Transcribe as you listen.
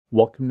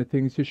Welcome to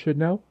Things You Should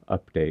Know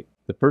Update.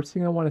 The first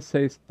thing I want to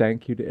say is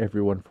thank you to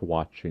everyone for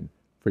watching,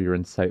 for your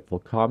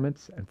insightful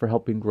comments, and for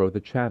helping grow the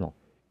channel.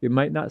 It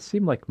might not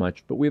seem like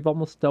much, but we've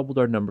almost doubled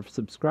our number of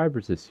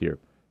subscribers this year.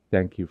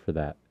 Thank you for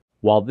that.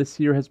 While this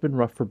year has been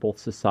rough for both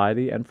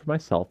society and for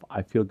myself,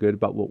 I feel good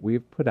about what we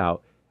have put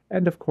out,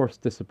 and of course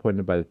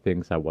disappointed by the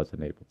things I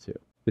wasn't able to.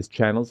 This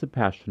channel is a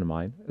passion of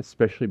mine,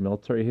 especially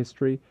military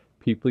history,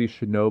 people you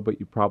should know but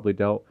you probably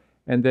don't,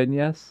 and then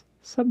yes,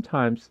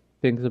 sometimes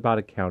things about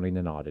accounting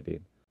and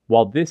auditing.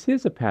 While this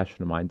is a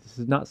passion of mine, this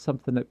is not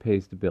something that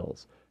pays the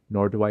bills,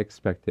 nor do I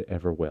expect it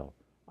ever will.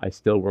 I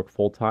still work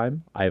full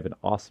time, I have an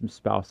awesome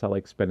spouse I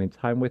like spending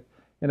time with,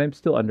 and I'm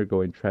still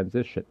undergoing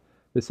transition.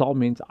 This all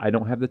means I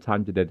don't have the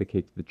time to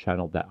dedicate to the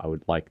channel that I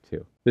would like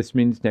to. This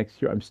means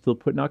next year I'm still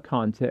putting out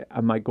content,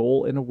 and my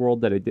goal in a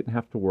world that I didn't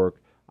have to work,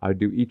 I would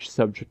do each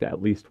subject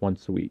at least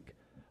once a week.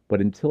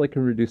 But until I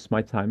can reduce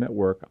my time at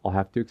work, I'll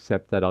have to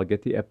accept that I'll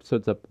get the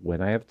episodes up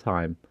when I have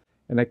time,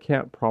 and I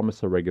can't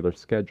promise a regular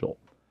schedule,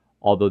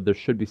 although there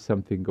should be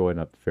something going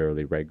up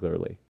fairly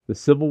regularly. The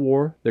Civil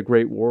War, the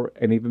Great War,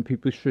 and even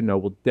People You Should Know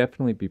will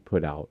definitely be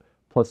put out,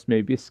 plus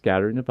maybe a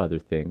scattering of other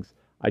things.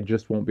 I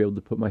just won't be able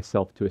to put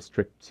myself to a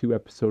strict 2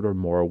 episode or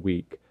more a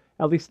week,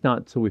 at least not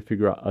until we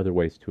figure out other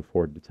ways to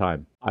afford the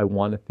time. I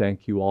want to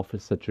thank you all for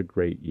such a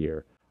great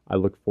year. I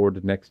look forward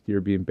to next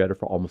year being better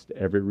for almost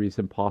every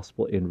reason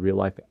possible in real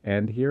life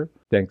and here.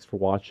 Thanks for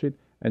watching.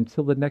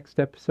 Until the next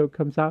episode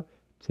comes out,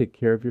 take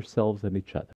care of yourselves and each other.